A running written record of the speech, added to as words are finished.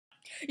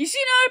You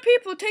seen other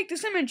people take the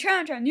cinnamon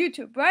challenge on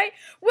YouTube, right?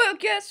 Well,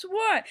 guess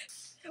what?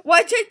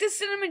 Why take the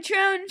cinnamon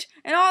challenge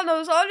and all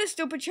those other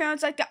stupid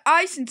challenges like the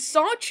ice and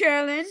salt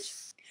challenge?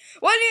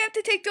 Why do you have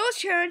to take those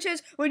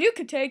challenges when you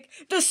could take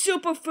the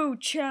superfood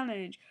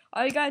challenge?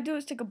 All you gotta do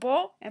is take a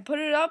bowl and put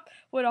it up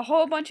with a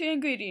whole bunch of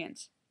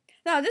ingredients.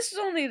 Now, this is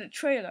only the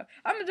trailer.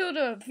 I'm gonna do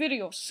the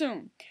video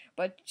soon.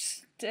 But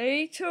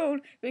stay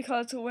tuned,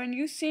 because when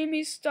you see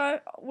me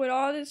start with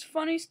all this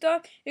funny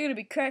stuff, you're gonna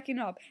be cracking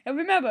up. And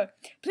remember,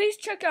 please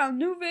check out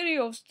new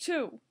videos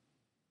too.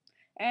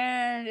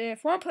 And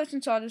if one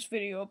person saw this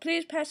video,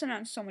 please pass it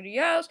on to somebody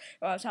else,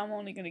 or else I'm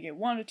only going to get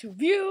 1 or 2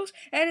 views.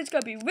 And it's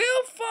going to be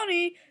real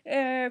funny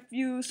if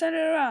you send it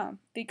around,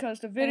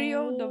 because the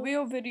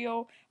real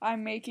video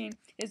I'm making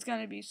is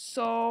going to be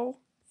so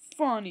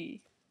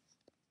funny.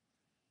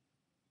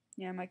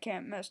 Yeah, my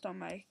cat messed on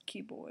my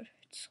keyboard.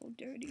 It's so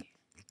dirty.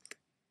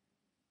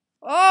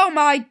 Oh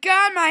my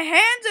god, my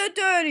hands are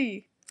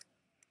dirty!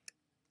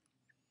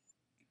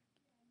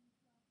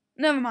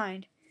 Never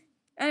mind.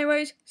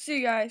 Anyways, see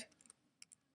you guys.